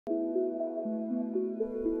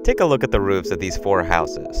Take a look at the roofs of these 4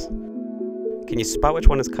 houses. Can you spot which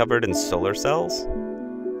one is covered in solar cells?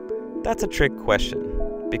 That's a trick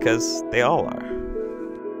question, because they all are.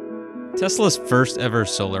 Tesla's first ever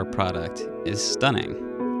solar product is stunning.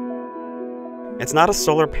 It's not a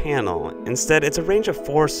solar panel. Instead, it's a range of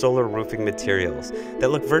 4 solar roofing materials that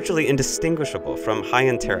look virtually indistinguishable from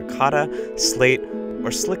high-end terracotta, slate, or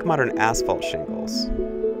slick modern asphalt shingles.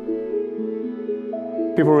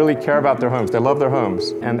 People really care about their homes. They love their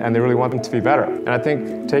homes, and they really want them to be better. And I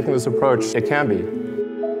think taking this approach, it can be.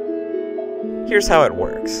 Here's how it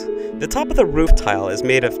works. The top of the roof tile is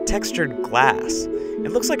made of textured glass.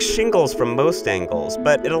 It looks like shingles from most angles,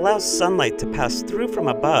 but it allows sunlight to pass through from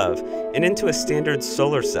above and into a standard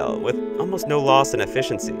solar cell with almost no loss in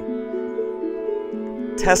efficiency.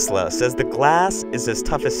 Tesla says the glass is as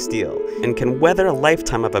tough as steel and can weather a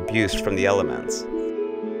lifetime of abuse from the elements.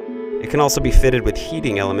 It can also be fitted with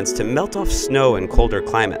heating elements to melt off snow in colder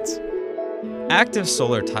climates. Active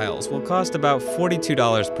solar tiles will cost about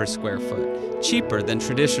 $42 per square foot, cheaper than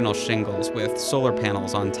traditional shingles with solar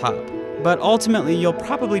panels on top. But ultimately, you'll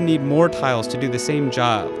probably need more tiles to do the same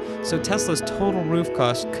job, so Tesla's total roof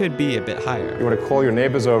cost could be a bit higher. You want to call your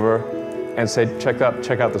neighbors over and say, check out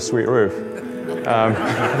the sweet roof.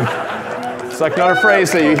 It's like not a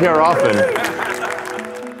phrase that you hear often.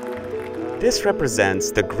 This represents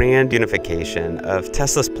the grand unification of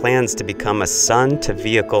Tesla's plans to become a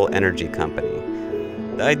sun-to-vehicle energy company.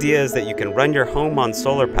 The idea is that you can run your home on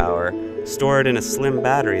solar power, store it in a slim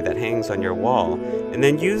battery that hangs on your wall, and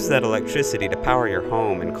then use that electricity to power your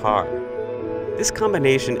home and car. This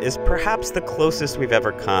combination is perhaps the closest we've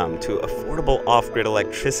ever come to affordable off-grid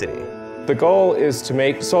electricity. The goal is to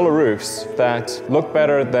make solar roofs that look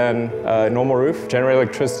better than a normal roof, generate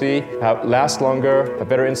electricity, last longer, have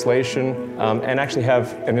better insulation, and actually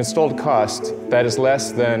have an installed cost that is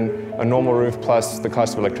less than a normal roof plus the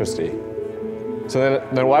cost of electricity. So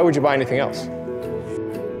then why would you buy anything else?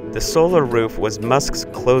 The solar roof was Musk's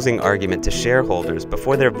closing argument to shareholders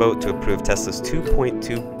before their vote to approve Tesla's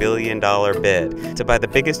 $2.2 billion bid to buy the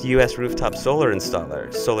biggest U.S. rooftop solar installer,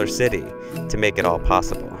 SolarCity, to make it all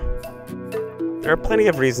possible. There are plenty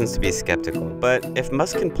of reasons to be skeptical, but if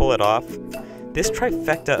Musk can pull it off, this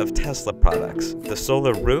trifecta of Tesla products, the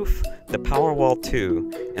solar roof, the Powerwall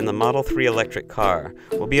 2, and the Model 3 electric car,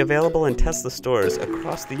 will be available in Tesla stores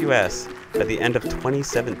across the U.S. by the end of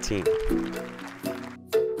 2017.